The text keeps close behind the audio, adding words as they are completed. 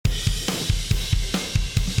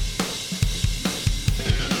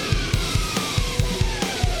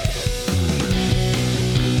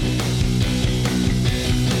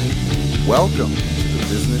Welcome to the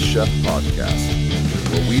Business Chef Podcast,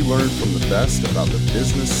 where we learn from the best about the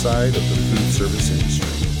business side of the food service industry.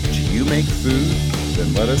 Do you make food?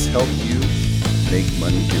 Then let us help you make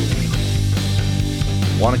money doing it.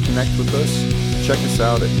 Want to connect with us? Check us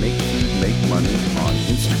out at Make Food Make Money on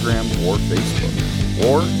Instagram or Facebook,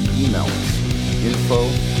 or email us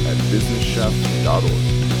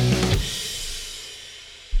info@businesschef.org.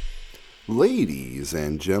 Ladies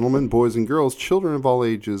and gentlemen, boys and girls, children of all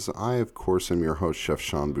ages, I, of course, am your host, Chef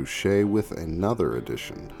Sean Boucher, with another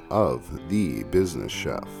edition of the Business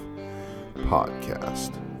Chef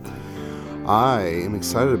Podcast. I am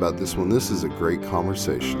excited about this one. This is a great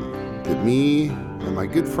conversation that me and my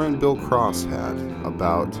good friend Bill Cross had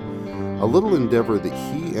about a little endeavor that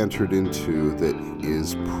he entered into that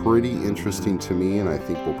is pretty interesting to me, and I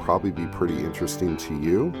think will probably be pretty interesting to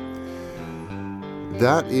you.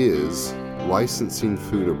 That is licensing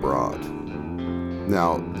food abroad.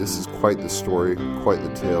 Now, this is quite the story, quite the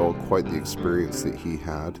tale, quite the experience that he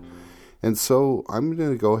had. And so I'm going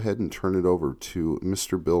to go ahead and turn it over to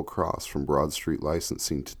Mr. Bill Cross from Broad Street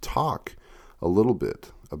Licensing to talk a little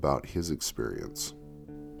bit about his experience.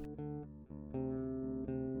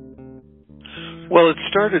 Well, it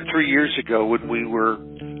started 3 years ago when we were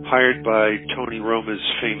hired by Tony Roma's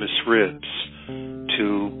Famous Ribs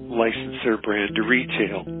to license their brand to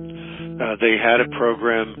retail. They had a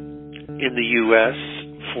program in the U.S.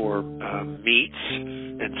 for meats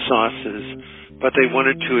and sauces, but they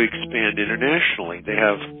wanted to expand internationally. They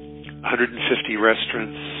have 150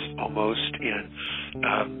 restaurants almost in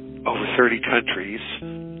over 30 countries,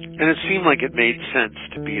 and it seemed like it made sense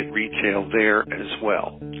to be in retail there as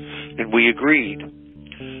well. And we agreed.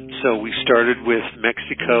 So we started with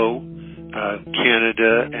Mexico,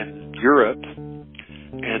 Canada, and Europe.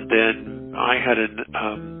 And then I had a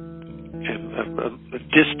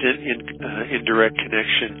distant indirect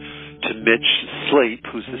connection to Mitch Slape,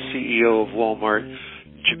 who's the CEO of Walmart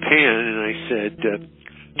Japan. And I said,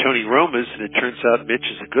 Tony Roma's, and it turns out Mitch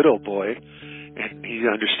is a good old boy, and he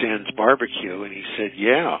understands barbecue. And he said,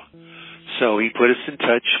 yeah. So he put us in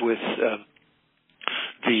touch with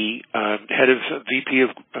the head of VP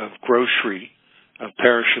of grocery of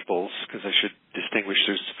perishables, because I should distinguish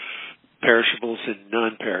there's perishables and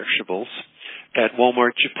non-perishables at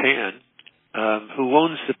Walmart Japan, who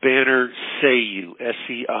owns the banner Seiyu,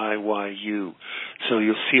 S-E-I-Y-U. So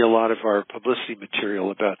you'll see a lot of our publicity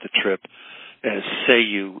material about the trip as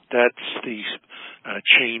Seiyu. That's the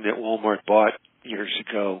chain that Walmart bought years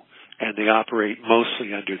ago, and they operate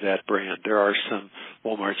mostly under that brand. There are some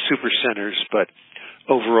Walmart supercenters, but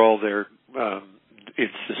overall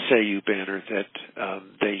it's the Seiyu banner that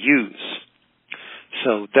they use.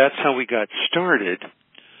 So that's how we got started,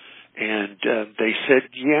 and they said,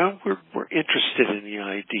 yeah, we're interested in the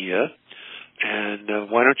idea, and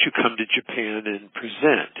why don't you come to Japan and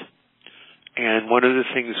present? And one of the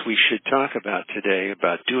things we should talk about today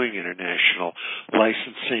about doing international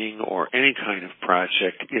licensing or any kind of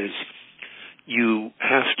project is you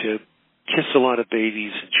have to kiss a lot of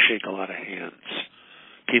babies and shake a lot of hands.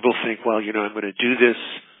 People think, well, I'm going to do this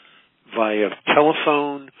via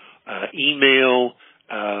telephone, email,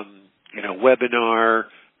 webinar,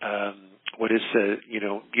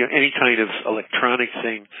 any kind of electronic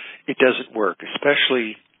thing. It doesn't work,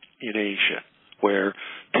 especially in Asia, where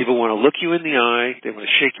people want to look you in the eye, they want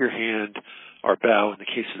to shake your hand or bow in the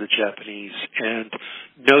case of the Japanese, and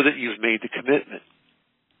know that you've made the commitment.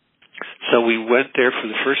 So we went there for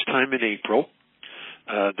the first time in April.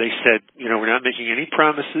 They said, we're not making any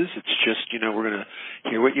promises. It's just, we're going to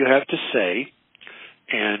hear what you have to say.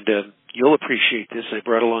 And you'll appreciate this. I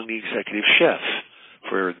brought along the executive chef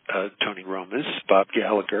for Tony Roma's, Bob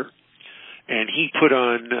Gallagher. And he put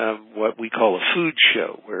on what we call a food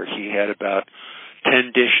show, where he had about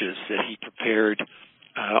 10 dishes that he prepared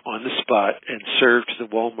on the spot and served to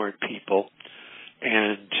the Walmart people.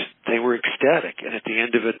 And they were ecstatic. And at the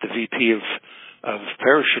end of it, the VP of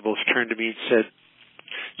perishables turned to me and said,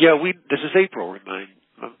 yeah, this is April,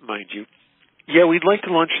 mind you. Yeah, we'd like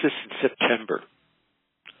to launch this in September.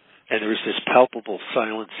 And there was this palpable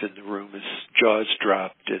silence in the room as jaws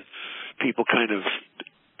dropped and people kind of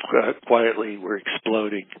quietly were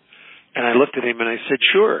exploding. And I looked at him and I said,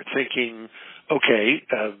 sure, thinking, okay,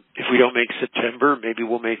 if we don't make September, maybe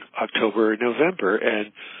we'll make October or November.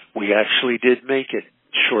 And we actually did make it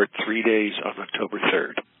short 3 days on October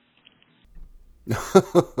 3rd.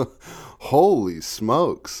 Holy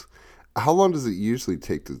smokes. How long does it usually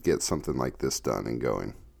take to get something like this done and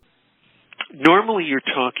going? Normally you're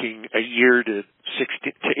talking a year to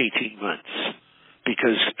 16 to 18 months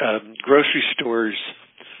because grocery stores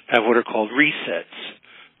have what are called resets.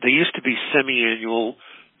 They used to be semi-annual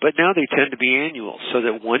but now they tend to be annual, so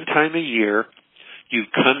that one time a year you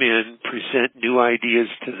come in, present new ideas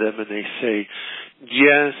to them, and they say,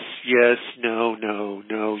 yes, yes, no, no,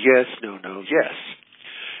 no, yes, no, no, yes.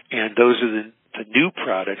 And those are the new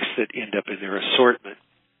products that end up in their assortment.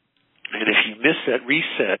 And if you miss that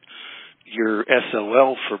reset, you're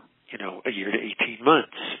SOL for, a year to 18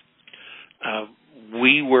 months.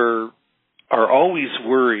 We are always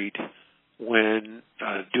worried when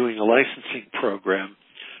doing a licensing program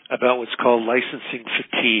about what's called licensing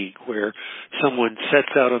fatigue, where someone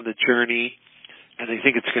sets out on the journey and they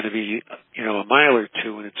think it's going to be, a mile or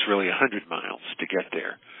two, and it's really 100 miles to get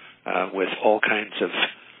there, with all kinds of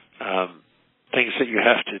things that you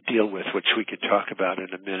have to deal with, which we could talk about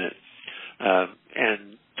in a minute.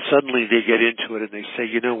 And suddenly they get into it and they say,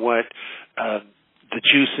 you know what, the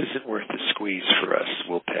juice isn't worth the squeeze for us,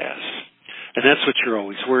 we'll pass. And that's what you're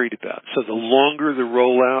always worried about. So the longer the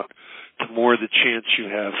rollout, the more the chance you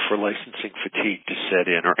have for licensing fatigue to set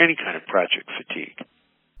in, or any kind of project fatigue.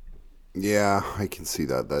 Yeah, I can see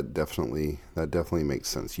that. That definitely makes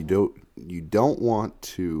sense. You don't want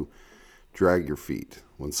to drag your feet.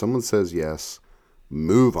 When someone says yes,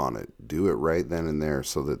 move on it. Do it right then and there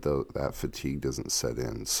so that that fatigue doesn't set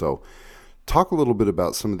in. So talk a little bit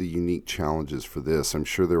about some of the unique challenges for this. I'm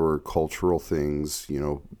sure there were cultural things,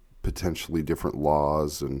 potentially different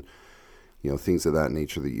laws and things of that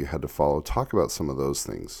nature that you had to follow. Talk about some of those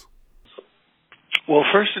things. Well,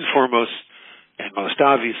 first and foremost, and most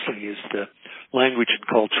obviously, is the language and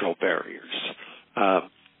cultural barriers.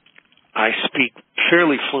 I speak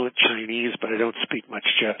fairly fluent Chinese, but I don't speak much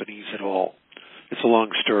Japanese at all. It's a long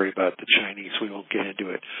story about the Chinese. We won't get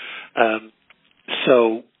into it.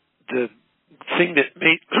 So the thing that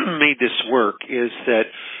made this work is that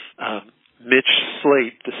Mitch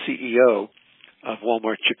Slate, the CEO of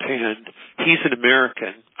Walmart Japan, he's an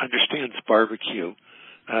American, understands barbecue,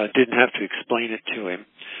 didn't have to explain it to him,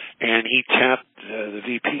 and he tapped the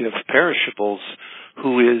VP of Perishables,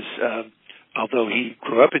 who is, although he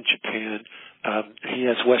grew up in Japan, he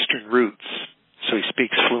has Western roots, so he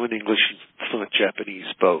speaks fluent English and fluent Japanese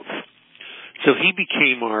both. So he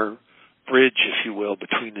became our bridge, if you will,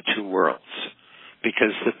 between the two worlds,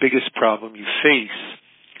 because the biggest problem you face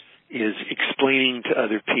is explaining to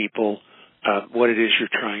other people what it is you're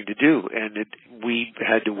trying to do. And we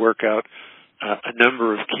had to work out a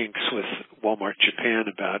number of kinks with Walmart Japan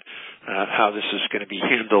about how this is going to be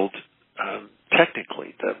handled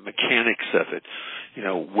technically, the mechanics of it.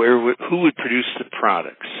 Who would produce the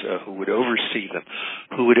products, who would oversee them,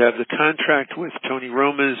 who would have the contract with Tony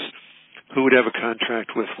Roma's, who would have a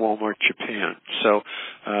contract with Walmart Japan. So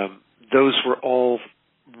those were all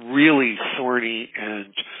really thorny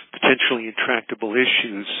and potentially intractable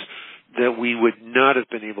issues that we would not have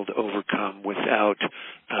been able to overcome without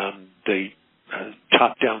the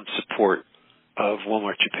top-down support of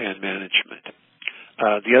Walmart Japan management.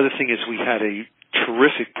 The other thing is we had a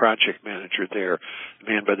terrific project manager there, a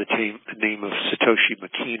man by the name of Satoshi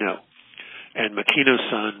Makino. And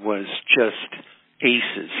Makino-san was just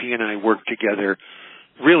aces. He and I worked together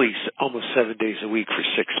really almost 7 days a week for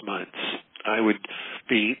 6 months. I would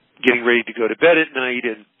be getting ready to go to bed at night,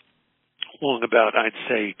 and along about, I'd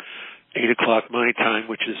say, 8 o'clock my time,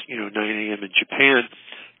 which is, 9 a.m. in Japan,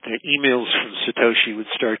 the emails from Satoshi would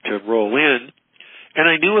start to roll in. And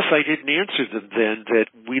I knew if I didn't answer them then that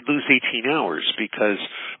we'd lose 18 hours, because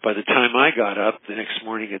by the time I got up the next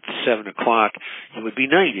morning at 7 o'clock, it would be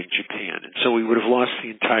night in Japan. And so we would have lost the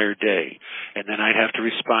entire day. And then I'd have to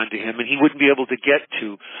respond to him, and he wouldn't be able to get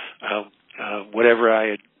to whatever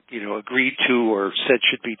I had agreed to or said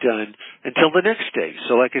should be done until the next day.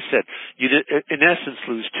 So like I said, you did, in essence,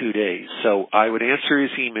 lose 2 days. So I would answer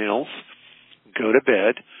his emails, go to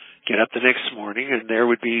bed, get up the next morning, and there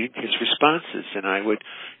would be his responses, and I would,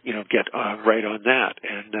 get right on that.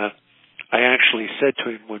 And I actually said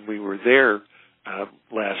to him when we were there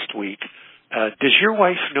last week, does your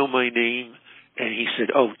wife know my name? And he said,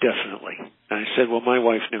 oh, definitely. And I said, well, my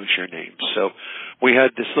wife knows your name. So we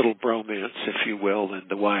had this little bromance, if you will, and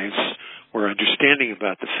the wives were understanding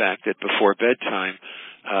about the fact that before bedtime,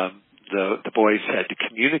 the boys had to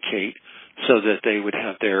communicate so that they would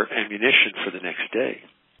have their ammunition for the next day.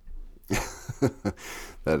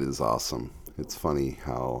 That is awesome. It's funny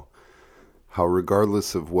how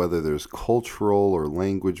regardless of whether there's cultural or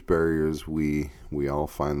language barriers, we all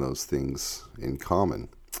find those things in common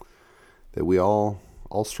that we all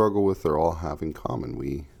struggle with or all have in common.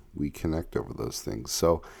 We connect over those things.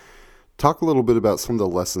 So talk a little bit about some of the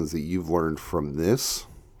lessons that you've learned from this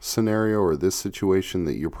scenario or this situation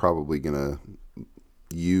that you're probably going to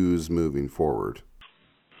use moving forward.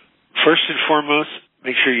 First and foremost,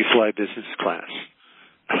 make sure you fly business class.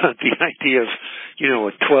 the idea of,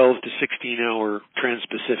 a 12 to 16 hour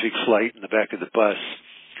Trans-Pacific flight in the back of the bus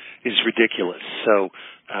is ridiculous. So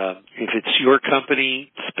if it's your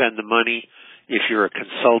company, spend the money. If you're a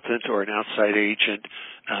consultant or an outside agent,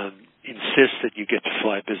 insist that you get to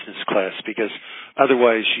fly business class, because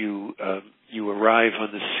otherwise you arrive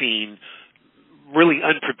on the scene really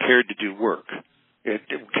unprepared to do work. It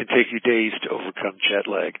can take you days to overcome jet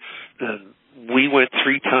lag. We went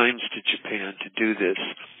 3 times to Japan to do this.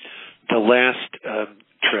 The last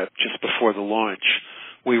trip, just before the launch,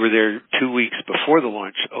 we were there 2 weeks before the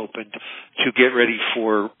launch opened to get ready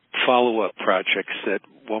for follow-up projects that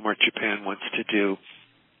Walmart Japan wants to do.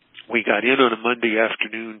 We got in on a Monday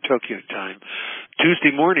afternoon, Tokyo time.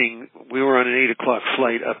 Tuesday morning, we were on an 8 o'clock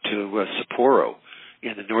flight up to Sapporo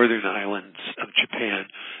in the northern islands of Japan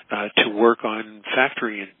to work on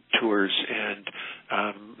factory tours and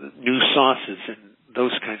new sauces and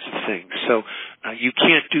those kinds of things. So you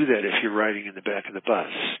can't do that if you're riding in the back of the bus.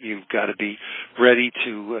 You've got to be ready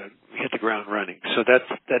to hit the ground running. So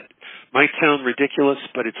that might sound ridiculous,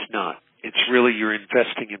 but it's not. It's really you're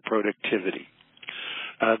investing in productivity.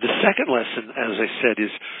 The second lesson, as I said, is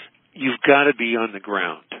you've got to be on the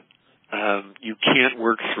ground. You can't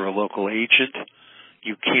work through a local agent.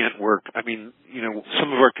 You can't work. Some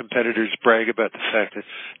of our competitors brag about the fact that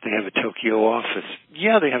they have a Tokyo office.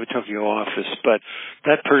 Yeah, they have a Tokyo office, but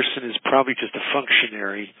that person is probably just a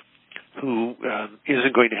functionary who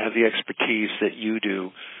isn't going to have the expertise that you do.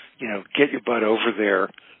 Get your butt over there,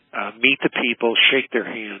 meet the people, shake their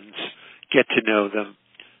hands, get to know them,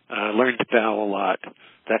 learn to bow a lot,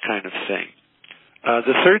 that kind of thing.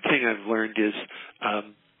 The third thing I've learned is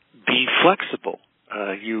be flexible.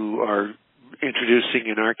 You are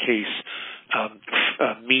introducing, in our case,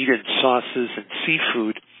 meat and sauces and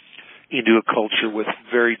seafood into a culture with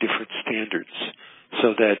very different standards.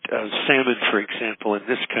 So that salmon, for example, in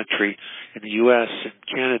this country, in the U.S. and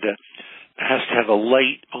Canada, has to have a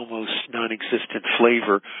light, almost non-existent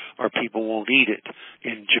flavor or people won't eat it.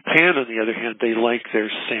 In Japan, on the other hand, they like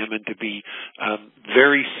their salmon to be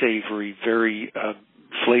very savory, very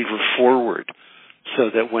flavor-forward, so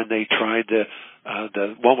that when they tried the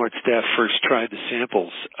Walmart staff first tried the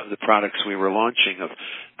samples of the products we were launching of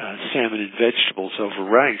salmon and vegetables over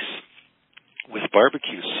rice with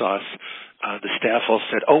barbecue sauce. The staff all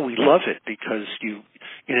said, "Oh, we love it because you,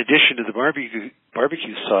 in addition to the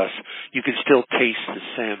barbecue sauce, you can still taste the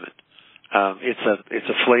salmon. It's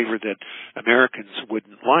a flavor that Americans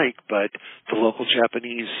wouldn't like, but the local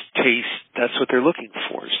Japanese taste. That's what they're looking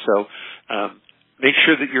for. So make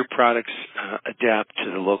sure that your products adapt to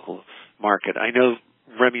the local market. I know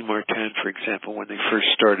Remy Martin, for example, when they first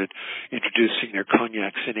started introducing their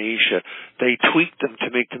cognacs in Asia, they tweaked them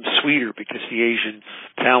to make them sweeter because the Asian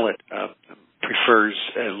palate prefers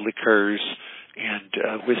liqueurs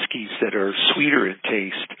and whiskeys that are sweeter in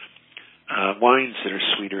taste, wines that are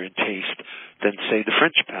sweeter in taste than, say, the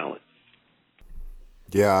French palate.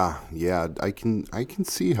 Yeah, I can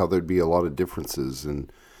see how there'd be a lot of differences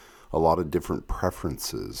and a lot of different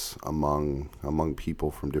preferences among people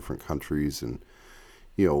from different countries. And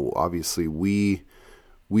obviously we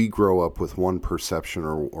grow up with one perception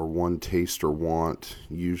or one taste or want,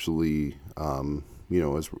 usually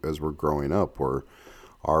as we're growing up, or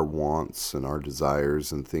our wants and our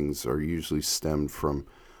desires and things are usually stemmed from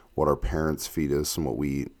what our parents feed us and what we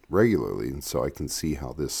eat regularly. And so I can see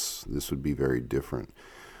how this would be very different.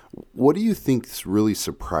 What do you think's really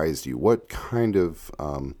surprised you? What kind of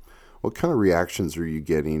reactions are you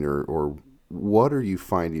getting, or what are you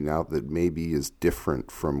finding out that maybe is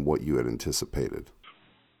different from what you had anticipated?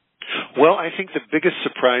 Well, I think the biggest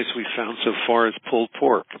surprise we found so far is pulled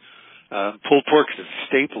pork. Pulled pork is a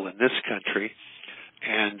staple in this country,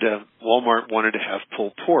 and Walmart wanted to have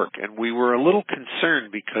pulled pork. And we were a little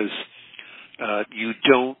concerned because you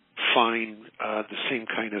don't find the same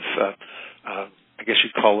kind of, I guess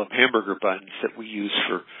you'd call them hamburger buns that we use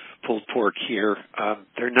for pulled pork here.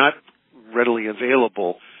 They're not readily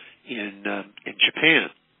available in Japan.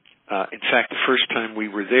 In fact, the first time we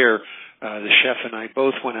were there, the chef and I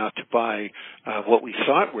both went out to buy what we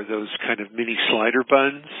thought were those kind of mini slider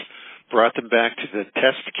buns, brought them back to the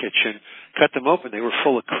test kitchen, cut them open. They were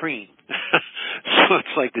full of cream. So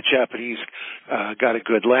it's like the Japanese got a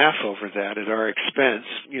good laugh over that at our expense,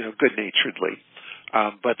 good-naturedly.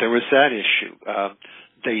 But there was that issue.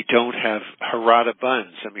 They don't have harada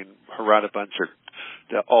buns. I mean, harada buns are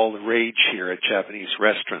all the rage here at Japanese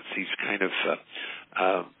restaurants, these kind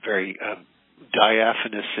of very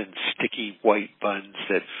diaphanous and sticky white buns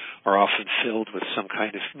that are often filled with some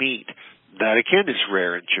kind of meat. that again is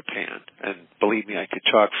rare in Japan. And believe me, I could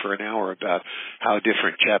talk for an hour about how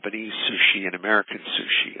different Japanese sushi and American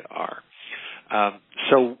sushi are.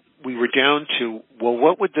 So we were down to, well,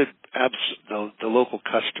 what would the local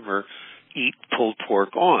customer eat pulled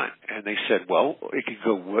pork on? And they said, well, it could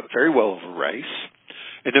go very well over rice.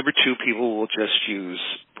 And number two, people will just use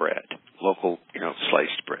bread, local,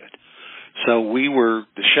 sliced bread. So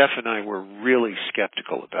the chef and I were really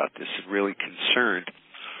skeptical about this and really concerned.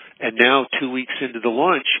 And now, 2 weeks into the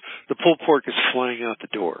launch, the pulled pork is flying out the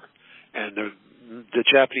door. And the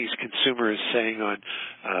Japanese consumer is saying on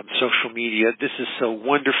social media, this is so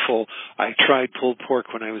wonderful. I tried pulled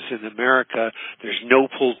pork when I was in America. There's no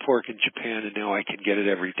pulled pork in Japan, and now I can get it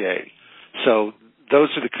every day. So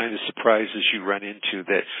those are the kind of surprises you run into,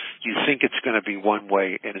 that you think it's going to be one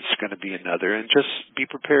way and it's going to be another, and just be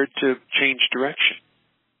prepared to change direction.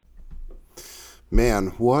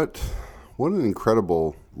 Man, what an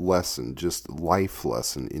incredible lesson, just life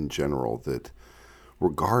lesson in general, that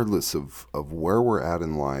regardless of where we're at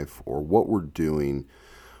in life or what we're doing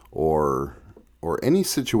or any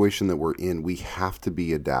situation that we're in, we have to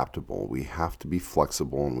be adaptable, we have to be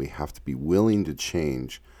flexible, and we have to be willing to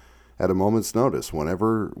change at a moment's notice.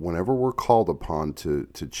 Whenever we're called upon to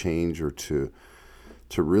change or to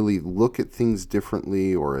really look at things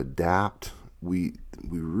differently or adapt, we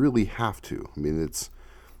really have to. I mean, it's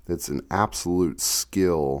an absolute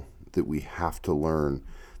skill that we have to learn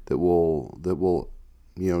that will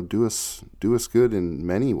do us good in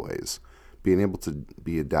many ways. Being able to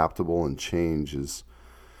be adaptable and change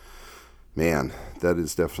that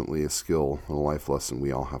is definitely a skill and a life lesson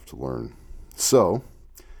we all have to learn. So,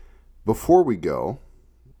 before we go,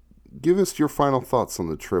 give us your final thoughts on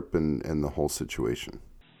the trip and the whole situation.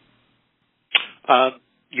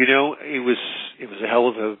 It was a hell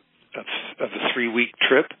of a 3-week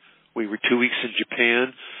trip. We were 2 weeks in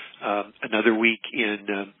Japan, another week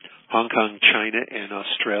in Hong Kong, China, and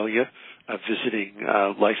Australia, visiting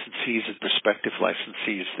licensees and prospective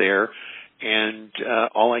licensees there. And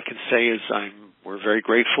all I can say is we're very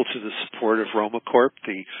grateful to the support of Roma Corp,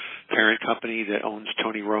 the parent company that owns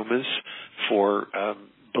Tony Roma's, for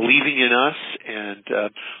believing in us and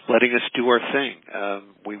letting us do our thing.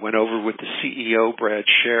 We went over with the CEO, Brad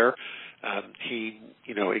Scher. He,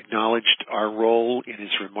 acknowledged our role in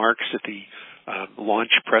his remarks at the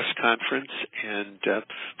launch press conference, and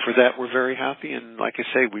for that we're very happy. And like I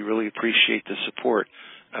say, we really appreciate the support.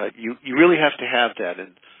 You really have to have that,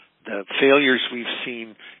 and the failures we've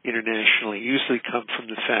seen internationally usually come from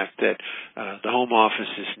the fact that the home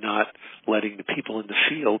office is not letting the people in the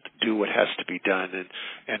field do what has to be done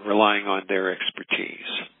and relying on their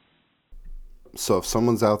expertise. So if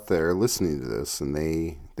someone's out there listening to this and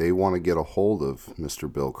they want to get a hold of Mr.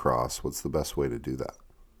 Bill Cross, what's the best way to do that?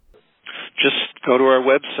 Just go to our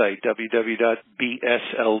website,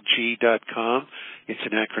 www.bslg.com. It's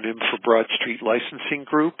an acronym for Broad Street Licensing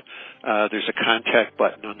Group. There's a contact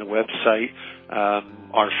button on the website.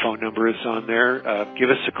 Our phone number is on there. Give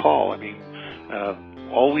us a call. I mean,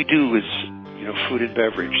 all we do is, food and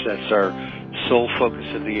beverage. That's our sole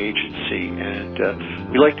focus of the agency. And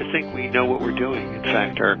we like to think we know what we're doing. In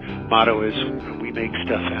fact, our motto is, we make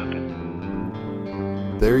stuff happen.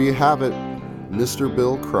 There you have it. Mr.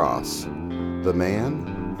 Bill Cross. The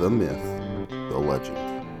man, the myth, the legend.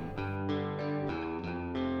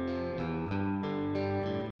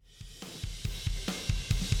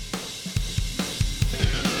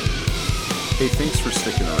 Hey, thanks for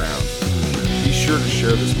sticking around. Be sure to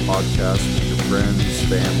share this podcast with your friends,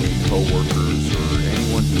 family, co-workers, or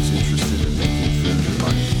anyone who's interested in making food and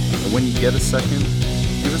money. And when you get a second,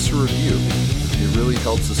 give us a review. It really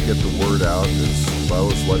helps us get the word out, as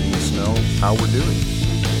well as letting us know how we're doing.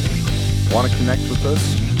 Want to connect with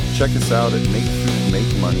us? Check us out at Make Food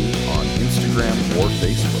Make Money on Instagram or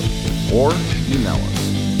Facebook, or email us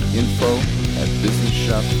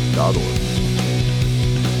info@businesschef.org.